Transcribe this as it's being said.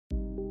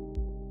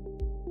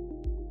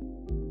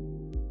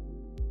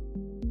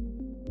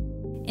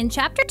In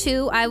Chapter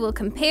 2, I will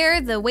compare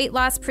the weight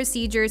loss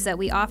procedures that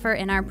we offer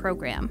in our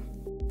program.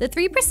 The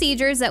 3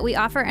 procedures that we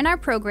offer in our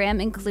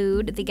program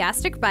include the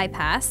gastric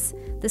bypass,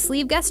 the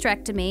sleeve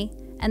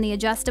gastrectomy, and the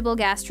adjustable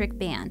gastric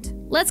band.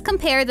 Let's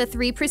compare the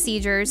 3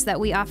 procedures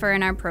that we offer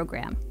in our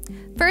program.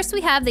 First,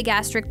 we have the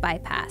gastric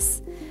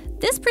bypass.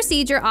 This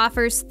procedure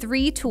offers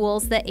 3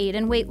 tools that aid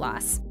in weight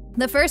loss.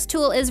 The first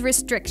tool is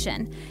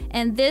restriction,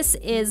 and this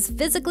is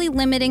physically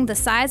limiting the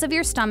size of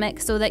your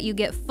stomach so that you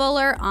get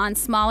fuller on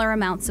smaller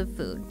amounts of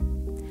food.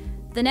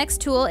 The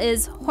next tool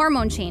is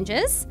hormone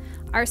changes.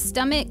 Our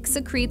stomach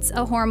secretes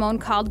a hormone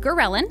called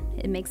ghrelin.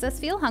 It makes us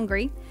feel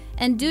hungry,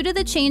 and due to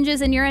the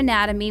changes in your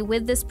anatomy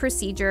with this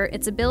procedure,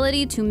 its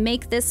ability to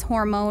make this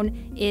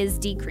hormone is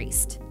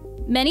decreased.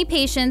 Many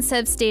patients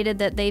have stated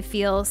that they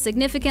feel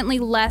significantly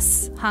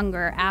less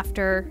hunger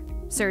after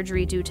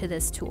surgery due to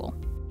this tool.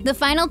 The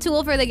final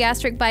tool for the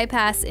gastric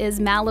bypass is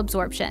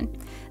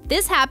malabsorption.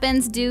 This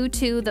happens due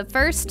to the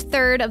first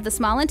third of the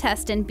small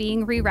intestine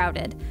being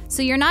rerouted,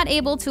 so you're not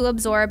able to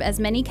absorb as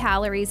many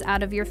calories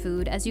out of your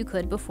food as you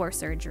could before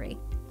surgery.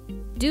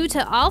 Due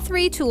to all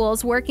 3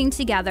 tools working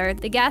together,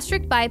 the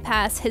gastric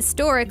bypass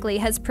historically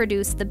has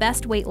produced the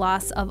best weight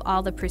loss of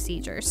all the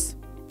procedures.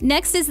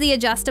 Next is the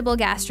adjustable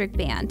gastric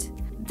band.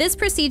 This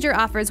procedure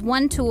offers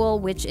 1 tool,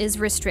 which is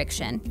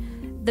restriction.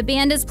 The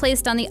band is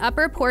placed on the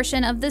upper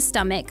portion of the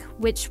stomach,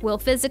 which will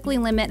physically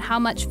limit how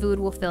much food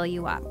will fill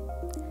you up.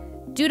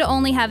 Due to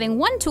only having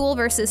 1 tool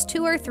versus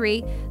 2 or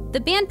 3, the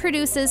band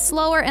produces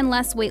slower and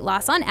less weight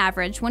loss on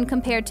average when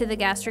compared to the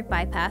gastric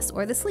bypass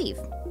or the sleeve.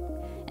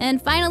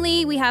 And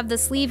finally, we have the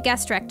sleeve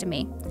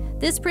gastrectomy.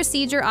 This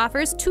procedure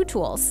offers 2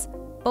 tools,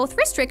 both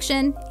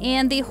restriction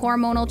and the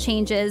hormonal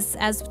changes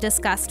as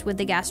discussed with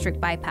the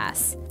gastric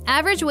bypass.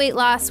 Average weight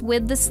loss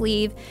with the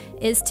sleeve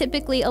is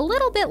typically a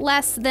little bit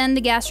less than the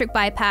gastric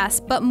bypass,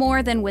 but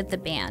more than with the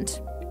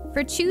band.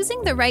 For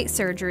choosing the right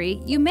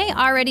surgery, you may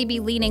already be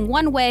leaning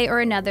one way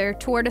or another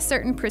toward a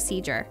certain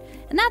procedure,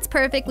 and that's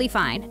perfectly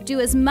fine. Do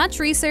as much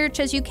research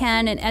as you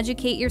can and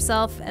educate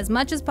yourself as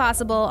much as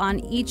possible on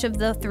each of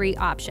the 3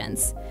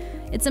 options.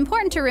 It's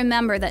important to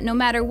remember that no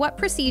matter what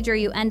procedure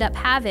you end up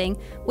having,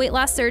 weight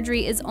loss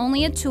surgery is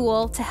only a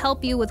tool to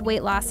help you with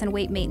weight loss and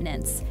weight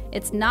maintenance.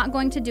 It's not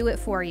going to do it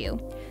for you.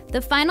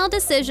 The final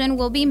decision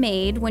will be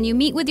made when you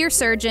meet with your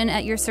surgeon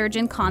at your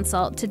surgeon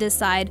consult to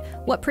decide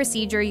what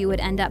procedure you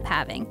would end up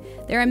having.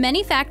 There are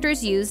many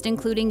factors used,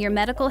 including your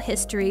medical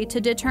history,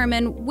 to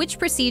determine which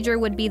procedure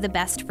would be the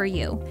best for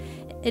you.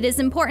 It is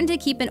important to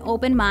keep an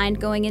open mind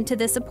going into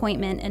this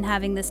appointment and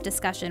having this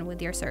discussion with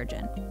your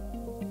surgeon.